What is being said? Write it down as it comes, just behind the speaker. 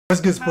What's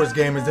good, sports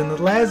gamers? In the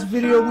last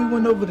video we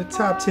went over the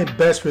top 10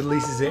 best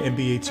releases in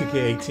NBA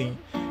 2K18,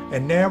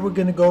 and now we're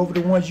going to go over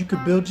the ones you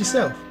could build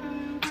yourself.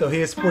 So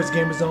here's Sports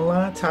Gamers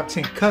Online top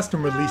 10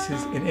 custom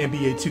releases in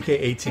NBA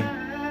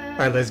 2K18.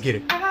 Alright, let's get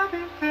it. Sports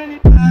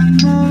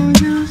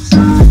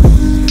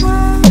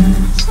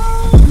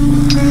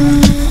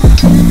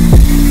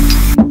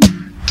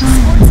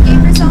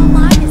Gamers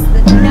Online is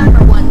the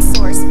 #1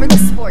 source for the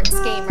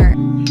sports gamer.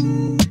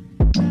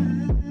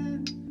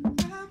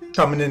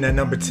 Coming in at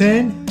number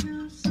 10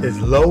 is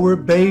lower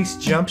base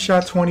jump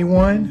shot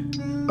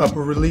 21,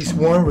 upper release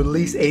 1,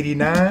 release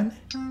 89.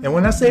 And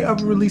when I say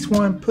upper release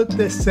 1, put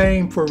the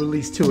same for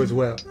release 2 as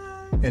well.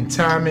 And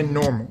timing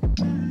normal.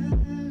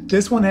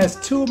 This one has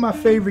two of my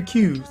favorite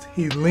cues.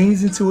 He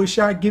leans into a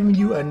shot, giving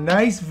you a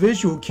nice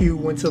visual cue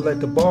when to let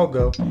the ball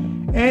go,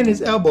 and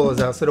his elbow is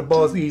out so the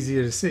ball is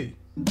easier to see.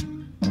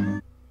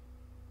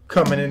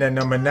 Coming in at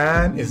number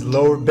 9 is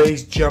lower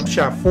base jump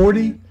shot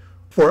 40.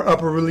 For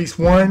upper release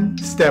 1,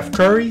 Steph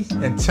Curry,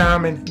 and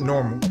timing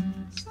normal.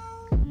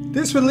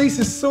 This release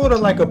is sort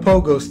of like a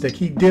pogo stick.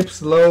 He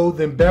dips low,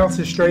 then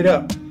bounces straight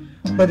up.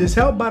 But it's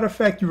helped by the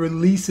fact you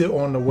release it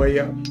on the way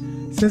up.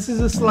 Since it's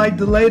a slight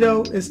delay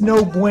though, it's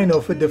no bueno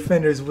for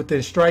defenders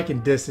within striking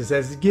distance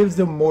as it gives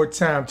them more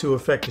time to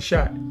effect the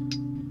shot.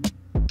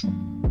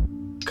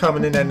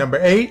 Coming in at number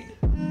 8,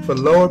 for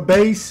lower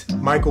base,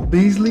 Michael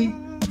Beasley.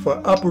 For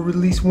upper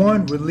release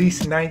 1,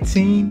 release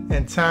 19,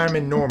 and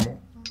timing normal.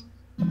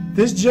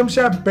 This jump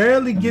shot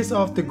barely gets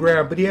off the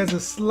ground, but he has a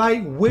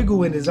slight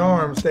wiggle in his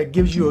arms that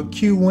gives you a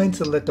cue when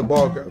to let the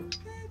ball go.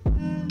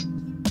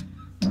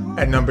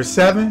 At number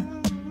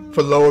 7,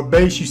 for lower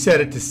base you set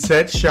it to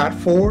set shot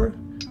 4.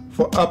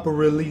 For upper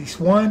release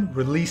 1,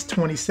 release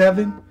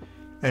 27,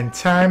 and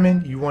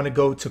timing you want to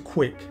go to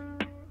quick.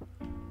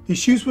 He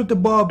shoots with the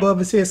ball above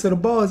his head so the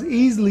ball is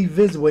easily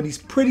visible, and he's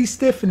pretty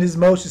stiff in his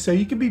motion so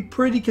you can be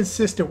pretty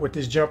consistent with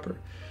this jumper.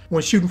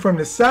 When shooting from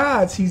the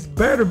sides, he's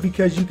better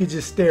because you can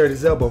just stare at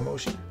his elbow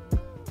motion.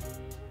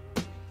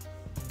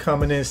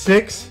 Coming in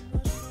 6,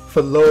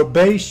 for lower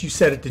base, you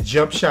set it to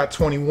jump shot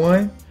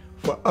 21.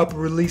 For upper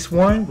release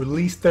 1,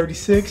 release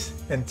 36,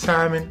 and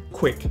timing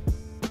quick.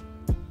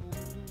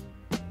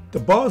 The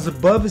ball is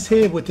above his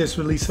head with this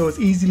release, so it's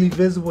easily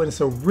visible and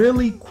it's a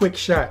really quick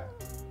shot.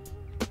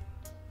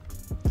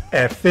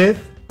 At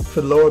 5th,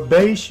 for lower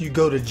base, you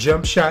go to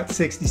jump shot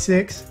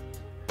 66.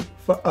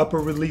 For upper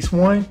release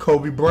 1,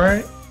 Kobe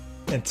Bryant,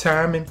 and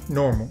timing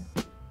normal.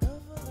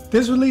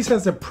 This release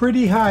has a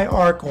pretty high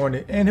arc on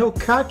it and he'll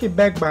cock it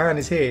back behind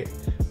his head,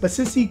 but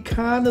since he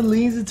kinda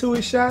leans into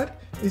his shot,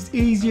 it's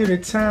easier to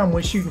time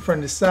when shooting from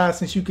the side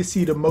since you can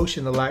see the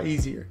motion a lot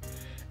easier,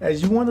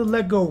 as you want to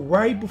let go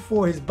right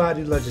before his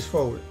body lunges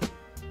forward.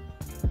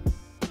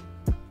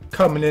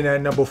 Coming in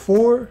at number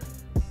 4,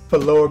 for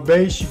lower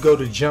base you go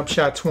to jump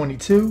shot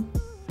 22.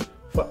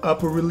 For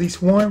upper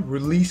release 1,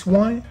 release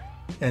 1,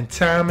 and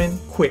timing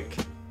quick.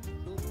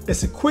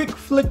 It's a quick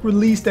flick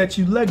release that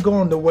you let go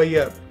on the way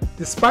up.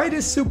 Despite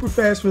his super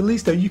fast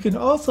release though, you can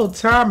also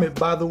time it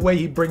by the way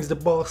he brings the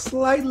ball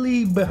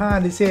slightly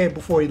behind his head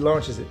before he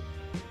launches it.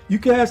 You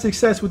can have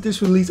success with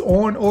this release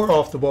on or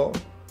off the ball.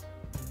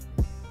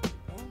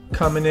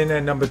 Coming in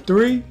at number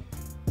 3,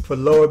 for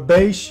lower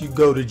base you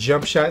go to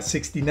jump shot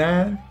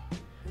 69.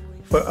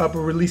 For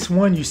upper release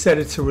 1 you set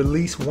it to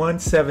release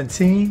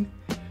 117,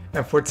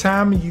 and for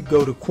timing you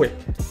go to quick.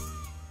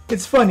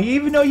 It's funny,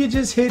 even though you're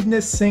just hitting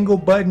a single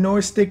button or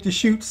stick to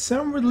shoot,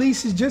 some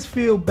releases just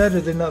feel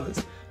better than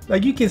others.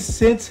 Like you can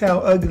sense how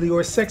ugly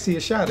or sexy a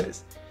shot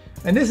is.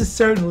 And this is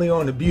certainly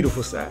on the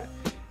beautiful side.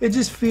 It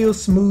just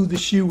feels smooth to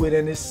shoot with,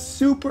 and this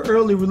super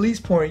early release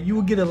point, you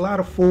will get a lot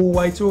of full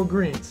whites or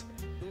greens.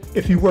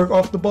 If you work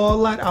off the ball a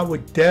lot, I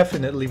would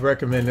definitely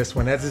recommend this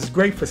one as it's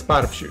great for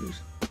spot-up shooters.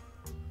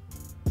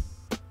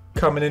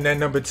 Coming in at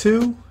number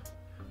 2,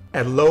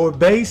 at lower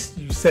base,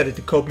 you set it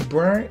to Kobe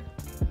Bryant.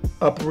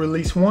 Upper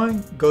release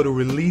 1, go to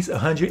release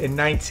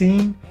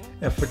 119,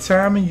 and for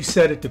timing you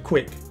set it to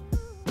quick.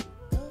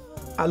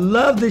 I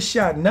love this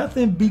shot.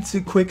 Nothing beats a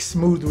quick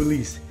smooth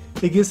release.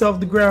 It gets off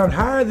the ground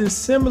higher than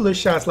similar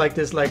shots like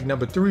this like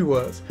number 3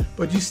 was,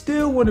 but you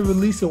still want to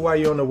release it while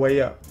you're on the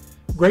way up.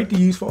 Great to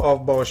use for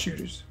off-ball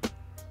shooters.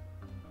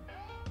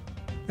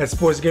 At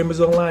Sports Gamers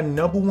Online,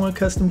 #1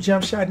 custom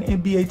jump shot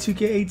in NBA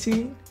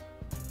 2K18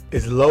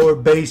 is lower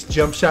base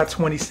jump shot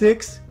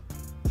 26.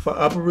 For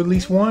upper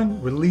release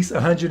 1, release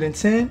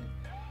 110,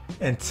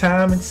 and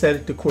time and set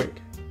it to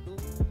quick.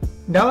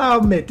 Now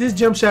I'll admit, this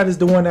jump shot is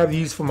the one I've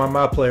used for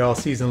my play all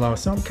season long,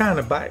 so I'm kind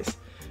of biased.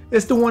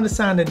 It's the one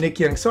assigned to Nick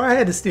Young, so I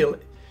had to steal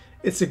it.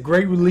 It's a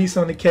great release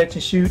on the catch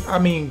and shoot. I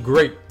mean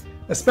great,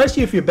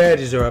 especially if your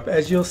badges are up,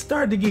 as you'll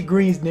start to get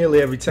greens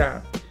nearly every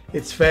time.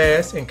 It's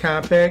fast and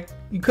compact.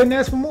 You couldn't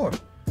ask for more.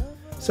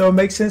 So it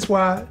makes sense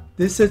why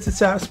this sits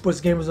atop Sports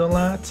Gamers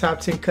Online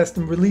top 10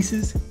 custom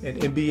releases in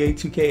NBA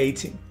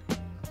 2K18.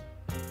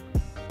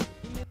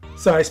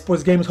 Sorry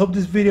sports gamers, hope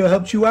this video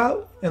helped you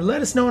out, and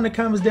let us know in the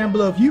comments down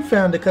below if you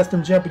found a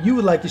custom jumper you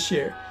would like to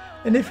share.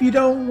 And if you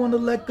don't want to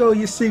let go of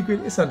your secret,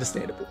 it's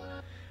understandable.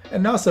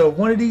 And also, if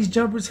one of these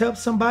jumpers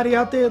helps somebody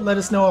out there, let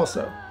us know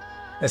also.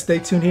 And stay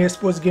tuned here at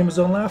Sports Gamers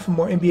Online for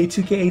more NBA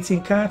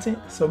 2K18 content.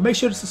 So make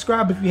sure to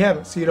subscribe if you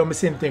haven't so you don't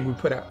miss anything we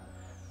put out.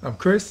 I'm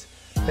Chris.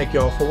 Thank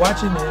you all for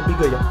watching and be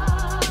good,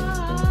 y'all.